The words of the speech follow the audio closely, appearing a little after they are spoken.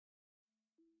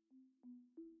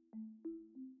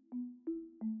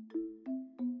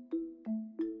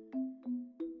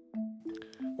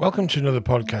Welcome to another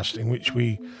podcast in which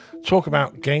we talk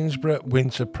about Gainsborough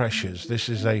winter pressures. This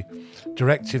is a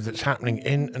directive that's happening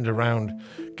in and around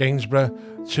Gainsborough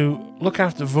to look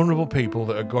after vulnerable people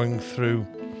that are going through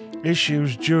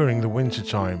issues during the winter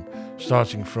time,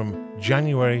 starting from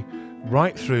January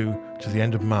right through to the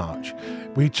end of March.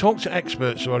 We talk to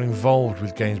experts who are involved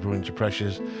with Gainsborough winter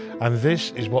pressures, and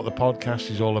this is what the podcast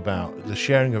is all about, the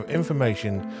sharing of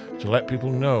information to let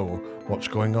people know what's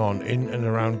going on in and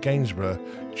around Gainsborough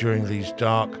during these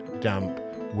dark, damp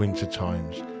winter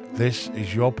times. This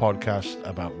is your podcast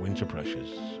about winter pressures.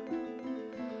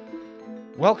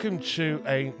 Welcome to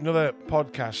another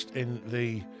podcast in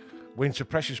the Winter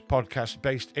Pressures podcast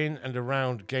based in and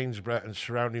around Gainsborough and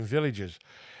surrounding villages.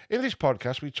 In this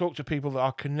podcast, we talk to people that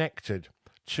are connected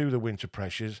to the winter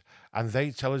pressures and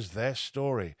they tell us their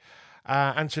story.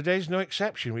 And today's no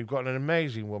exception. We've got an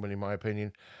amazing woman, in my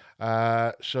opinion.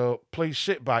 So please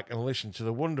sit back and listen to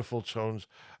the wonderful tones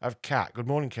of Kat. Good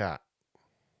morning, Kat.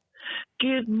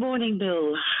 Good morning,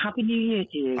 Bill. Happy New Year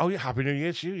to you. Oh, yeah, Happy New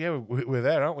Year to you. Yeah, we're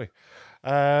there, aren't we?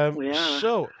 We are.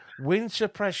 So, winter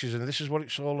pressures, and this is what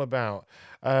it's all about.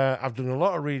 I've done a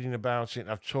lot of reading about it.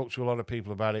 I've talked to a lot of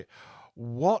people about it.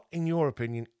 What, in your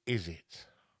opinion, is it?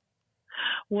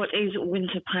 What is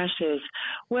winter pressures?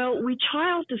 Well, we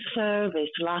trialled the service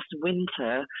last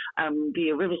winter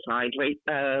via Riverside.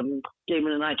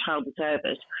 Damon and I trialled the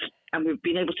service, and we've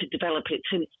been able to develop it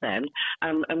since then.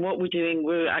 And what we're doing,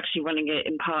 we're actually running it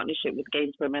in partnership with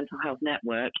Gainsborough Mental Health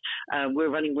Network. We're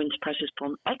running Winter Pressures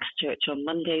from X-Church on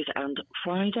Mondays and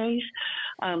Fridays.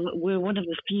 We're one of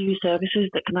the few services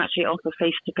that can actually offer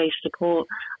face-to-face support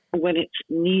when it's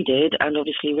needed and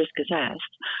obviously risk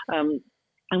assessed.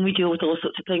 And we deal with all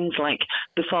sorts of things like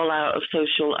the fallout of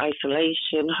social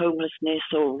isolation, homelessness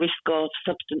or risk of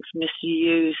substance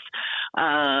misuse,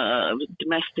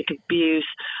 domestic abuse,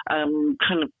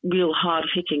 kind of real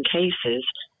hard-hitting cases.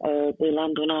 They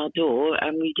land on our door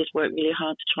and we just work really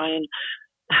hard to try and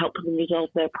help them resolve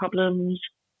their problems.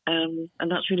 And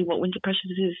that's really what Winter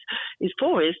Pressures is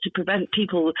for, is to prevent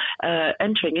people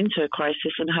entering into a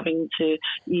crisis and having to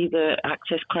either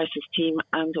access crisis team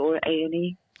and or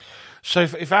A&E. So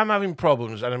if I'm having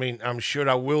problems, and I mean, I'm sure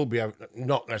I will be,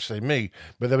 not necessarily me,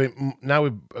 but I mean, now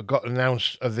we've got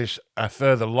announced of this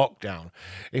further lockdown.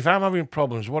 If I'm having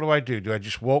problems, what do? Do I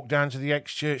just walk down to the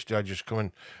X-Church? Do I just come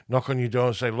and knock on your door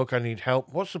and say, look, I need help?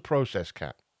 What's the process,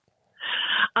 Kat?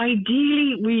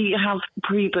 Ideally, we have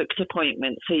pre-booked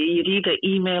appointments. So you'd either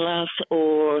email us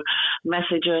or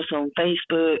message us on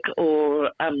Facebook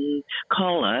or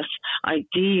call us,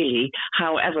 ideally.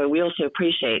 However, we also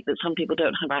appreciate that some people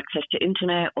don't have access to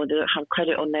internet or they don't have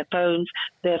credit on their phones.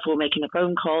 Therefore, making a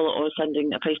phone call or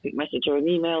sending a Facebook message or an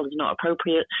email is not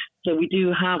appropriate. So we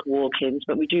do have walk-ins,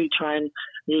 but we do try and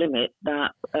limit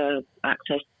that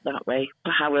access that way.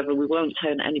 However, we won't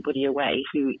turn anybody away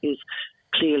who is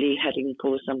clearly heading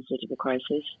for some sort of a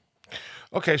crisis.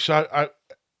 Okay, so I,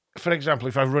 for example,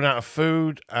 if I've run out of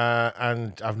food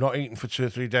and I've not eaten for 2 or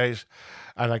 3 days,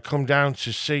 and I come down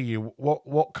to see you,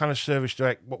 what kind of service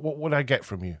what would I get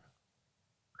from you?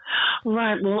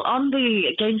 Right. Well, on the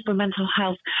Gainsborough Mental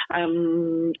Health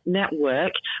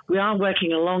Network, we are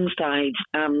working alongside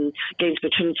Gainsborough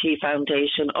Trinity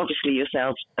Foundation, obviously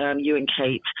yourselves, you and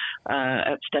Kate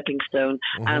at Stepping Stone,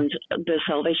 and the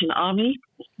Salvation Army.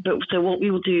 But so what we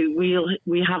will do,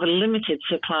 we have a limited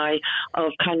supply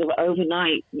of kind of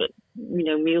overnight,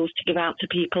 meals to give out to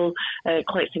people,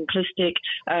 quite simplistic.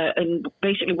 And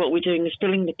basically what we're doing is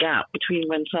filling the gap between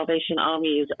when Salvation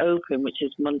Army is open, which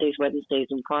is Mondays, Wednesdays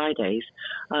and Fridays.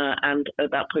 And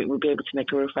at that point, we'll be able to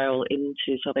make a referral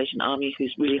into Salvation Army,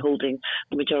 who's really holding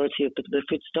the majority of the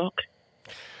food stock.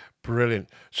 Brilliant.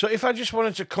 So if I just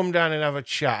wanted to come down and have a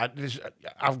chat,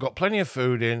 I've got plenty of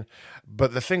food in,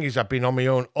 but the thing is I've been on my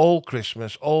own all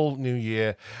Christmas, all New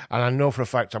Year, and I know for a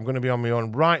fact I'm going to be on my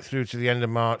own right through to the end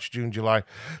of March, June, July,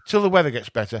 till the weather gets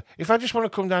better. If I just want to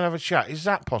come down and have a chat, is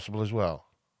that possible as well?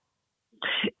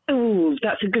 Oh,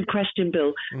 that's a good question,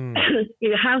 Bill.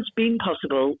 It has been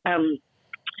possible.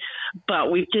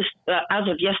 But we've just, as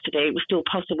of yesterday, it was still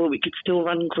possible. We could still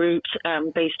run groups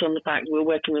based on the fact we're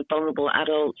working with vulnerable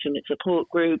adults and its support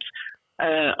groups.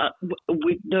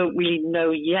 We don't really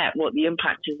know yet what the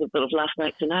impact is of last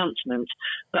night's announcement,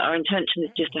 but our intention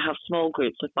is just to have small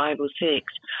groups of 5 or 6.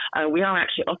 We are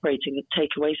actually operating a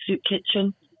takeaway soup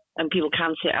kitchen, and people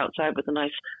can sit outside with a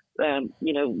nice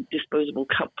disposable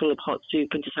cup full of hot soup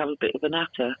and just have a bit of a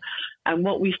natter. And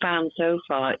what we found so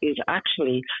far is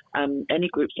actually any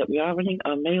groups that we are running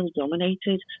are male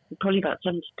dominated, probably about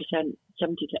 70%,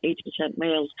 70 to 80%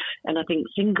 males. And I think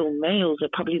single males are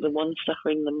probably the ones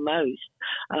suffering the most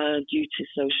due to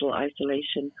social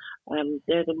isolation.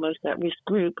 They're the most at-risk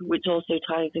group, which also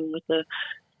ties in with the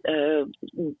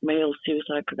male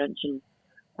suicide prevention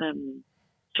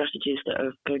strategies that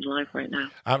are going live right now.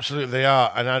 Absolutely, they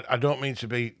are. And I don't mean to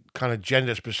be kind of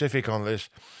gender specific on this,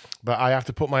 but I have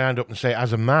to put my hand up and say,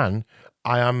 as a man,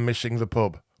 I am missing the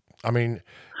pub. I mean,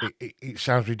 it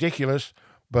sounds ridiculous,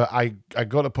 but I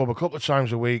go to the pub a couple of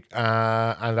times a week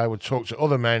and I would talk to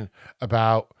other men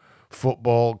about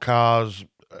football, cars,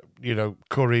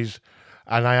 curries,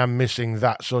 and I am missing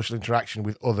that social interaction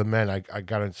with other men. I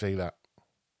guarantee that.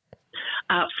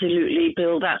 Absolutely,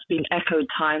 Bill. That's been echoed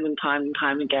time and time and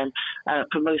time again.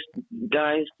 For most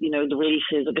guys, the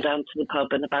releases, I go down to the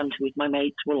pub and a banter with my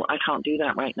mates. Well, I can't do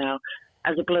that right now.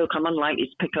 As a bloke, I'm unlikely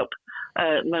to pick up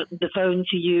the phone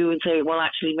to you and say, well,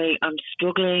 actually, mate, I'm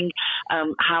struggling.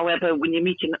 However, when you're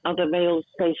meeting other males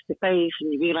face to face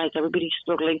and you realize everybody's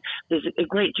struggling, there's a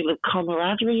great deal of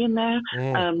camaraderie in there.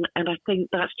 And I think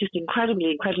that's just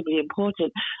incredibly, incredibly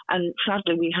important. And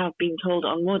sadly, we have been told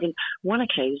on more than one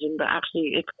occasion that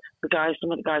actually if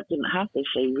some of the guys didn't have this,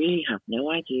 they really have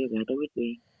no idea where they would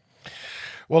be.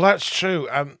 Well, that's true.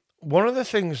 One of the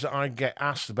things that I get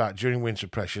asked about during Winter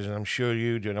Pressures, and I'm sure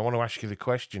you do, and I want to ask you the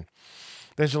question,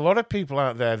 there's a lot of people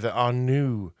out there that are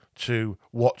new to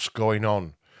what's going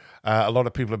on. A lot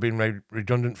of people have been made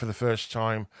redundant for the first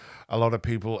time. A lot of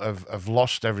people have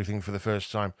lost everything for the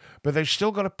first time, but they've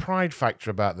still got a pride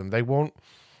factor about them. They won't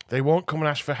come and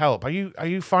ask for help. Are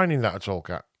you finding that at all,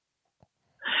 Kat?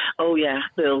 Oh, yeah,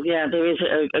 Bill. Yeah, there is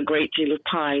a great deal of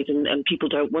pride and people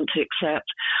don't want to accept.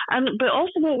 But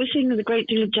also what we're seeing is a great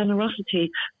deal of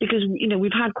generosity because,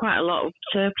 we've had quite a lot of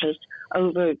surplus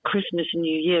over Christmas and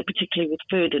New Year, particularly with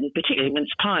food and particularly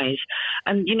mince pies.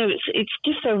 And, it's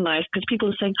just so nice because people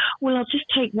are saying, well, I'll just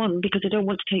take one because I don't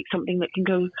want to take something that can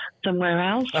go somewhere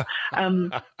else.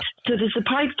 So there's a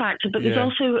pride factor, but there's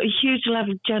also a huge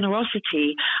level of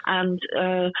generosity and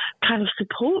kind of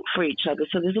support for each other.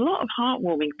 So there's a lot of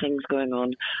heartwarming things going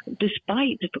on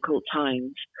despite difficult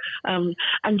times. And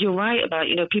you're right about,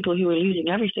 people who are losing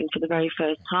everything for the very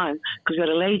first time, because we had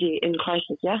a lady in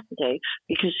crisis yesterday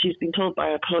because she's been told by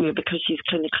her employer because she's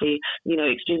clinically,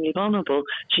 extremely vulnerable,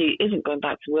 she isn't going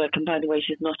back to work. And by the way,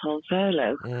 she's not on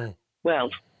furlough. Well,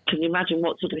 can you imagine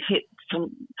what sort of hit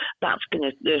that's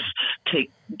going to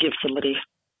give somebody?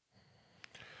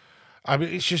 I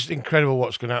mean, it's just incredible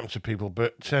what's going to happen to people.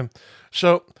 But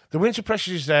so the Winter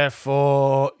Pressures is there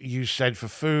for, you said, for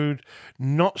food,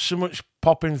 not so much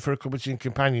popping for a cup of tea and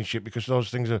companionship because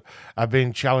those things are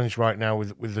being challenged right now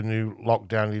with the new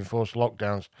lockdown, the enforced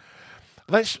lockdowns.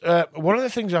 One of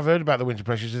the things I've heard about the Winter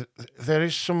Pressures is there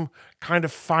is some kind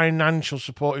of financial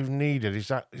support if needed. Is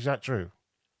that true?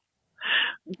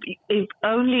 If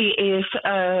only if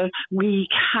we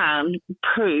can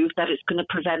prove that it's going to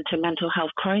prevent a mental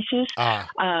health crisis.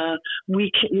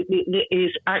 It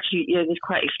is actually, there's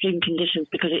quite extreme conditions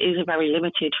because it is a very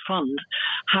limited fund.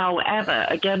 However,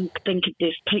 again, think of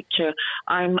this picture.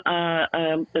 I'm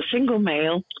a single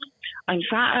male. I'm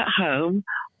sat at home.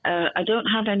 I don't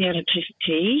have any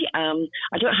electricity.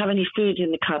 I don't have any food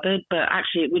in the cupboard, but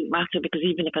actually it wouldn't matter because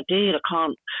even if I did,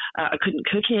 I couldn't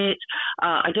cook it.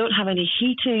 I don't have any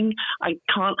heating. I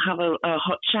can't have a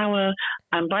hot shower.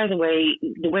 And by the way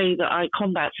that I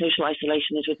combat social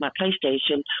isolation is with my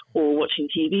PlayStation or watching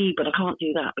TV, but I can't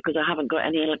do that because I haven't got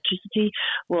any electricity.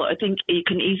 Well, I think you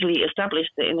can easily establish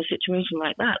that in a situation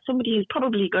like that, somebody is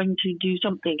probably going to do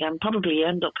something and probably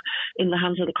end up in the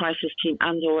hands of the crisis team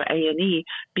and or A&E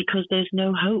because there's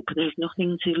no hope. There's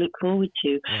nothing to look forward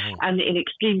to. Mm-hmm. And in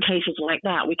extreme cases like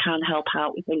that, we can help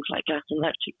out with things like gas and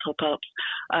electric top-ups.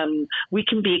 We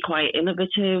can be quite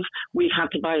innovative. We've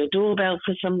had to buy a doorbell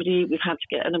for somebody. We've had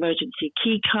to get an emergency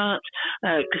key card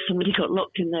because somebody got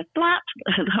locked in their flat.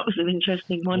 That was an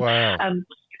interesting one. Wow.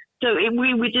 So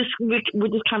we're just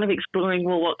kind of exploring,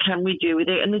 well, what can we do with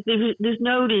it? And there's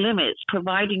no limits,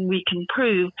 providing we can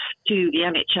prove to the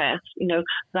NHS,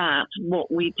 that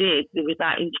what we did with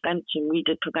that intervention, we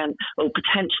did prevent, or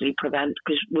potentially prevent,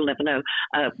 because we'll never know,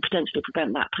 potentially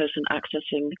prevent that person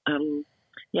accessing,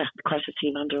 the crisis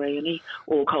team under A&E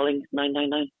or calling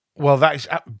 999. Well, that is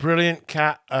brilliant,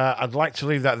 Kat. I'd like to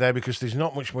leave that there because there's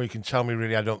not much more you can tell me,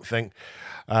 really, I don't think.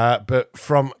 But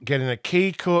from getting a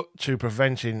key cut to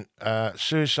preventing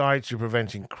suicide to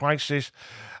preventing crisis,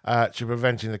 to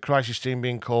preventing the crisis team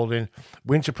being called in.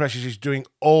 Winter Pressures is doing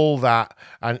all that,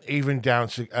 and even down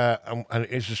to, and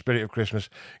it's the spirit of Christmas,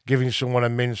 giving someone a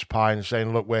mince pie and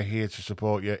saying, look, we're here to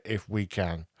support you if we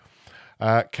can.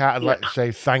 Kat, I'd like to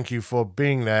say thank you for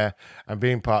being there and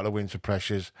being part of the Winter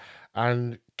Pressures.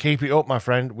 And keep it up, my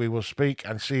friend. We will speak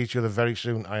and see each other very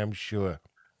soon, I am sure.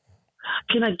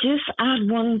 Can I just add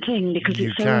one thing, because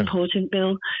it's so important,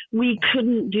 Bill? We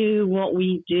couldn't do what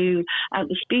we do at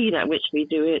the speed at which we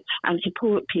do it and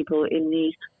support people in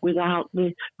need without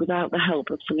the help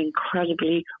of some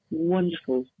incredibly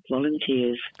wonderful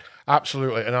volunteers.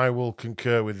 Absolutely, and I will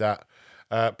concur with that.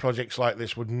 Projects like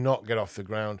this would not get off the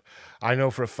ground. I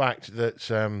know for a fact that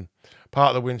part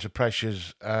of the Winter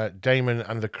Pressures, Damon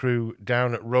and the crew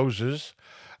down at Rose's,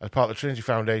 as part of the Trinity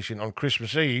Foundation, on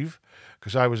Christmas Eve,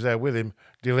 because I was there with him,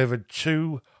 delivered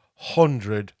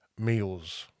 200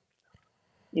 meals.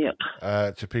 Yep.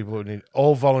 To people who need,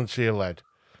 all volunteer-led.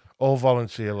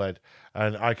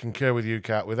 And I concur with you,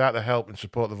 Kat. Without the help and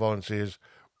support of the volunteers,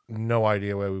 no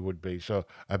idea where we would be. So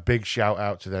a big shout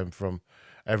out to them from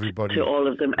everybody. To all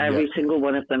of them, every single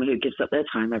one of them who gives up their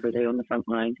time every day on the front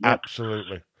line. Yep.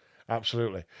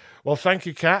 Absolutely. Well, thank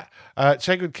you, Kat.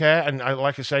 Take good care. And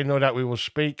like I say, no doubt we will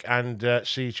speak and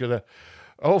see each other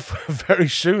very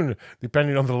soon,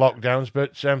 depending on the lockdowns.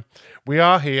 But we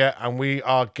are here and we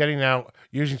are getting out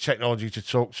using technology to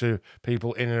talk to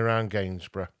people in and around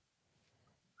Gainsborough.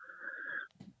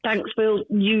 Thanks, Bill.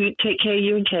 You take care,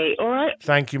 you and Kate, all right?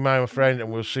 Thank you, my friend,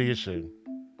 and we'll see you soon.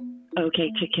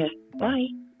 Okay, take care. Bye.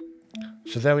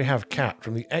 So there we have Kat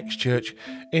from the X-Church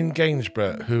in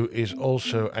Gainsborough, who is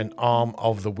also an arm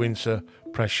of the Winter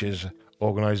Pressures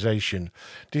organisation,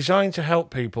 designed to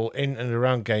help people in and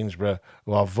around Gainsborough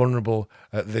who are vulnerable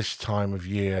at this time of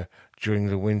year during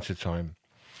the winter time.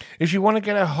 If you want to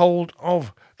get a hold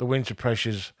of the Winter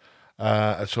Pressures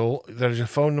at all, there is a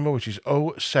phone number which is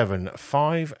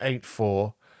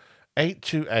 07584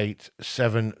 828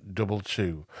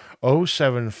 722.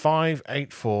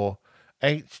 07584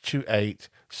 828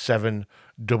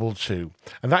 722.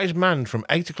 And that is manned from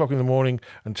 8 o'clock in the morning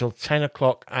until 10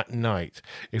 o'clock at night.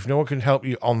 If no one can help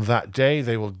you on that day,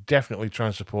 they will definitely try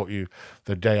and support you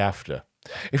the day after.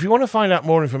 If you want to find out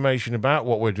more information about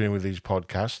what we're doing with these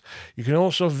podcasts, you can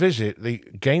also visit the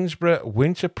Gainsborough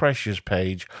Winter Pressures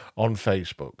page on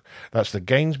Facebook. That's the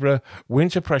Gainsborough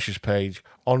Winter Pressures page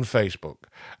on Facebook.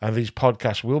 And these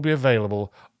podcasts will be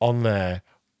available on there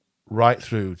right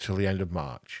through till the end of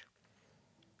March.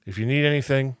 If you need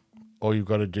anything, all you've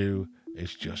got to do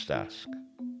is just ask.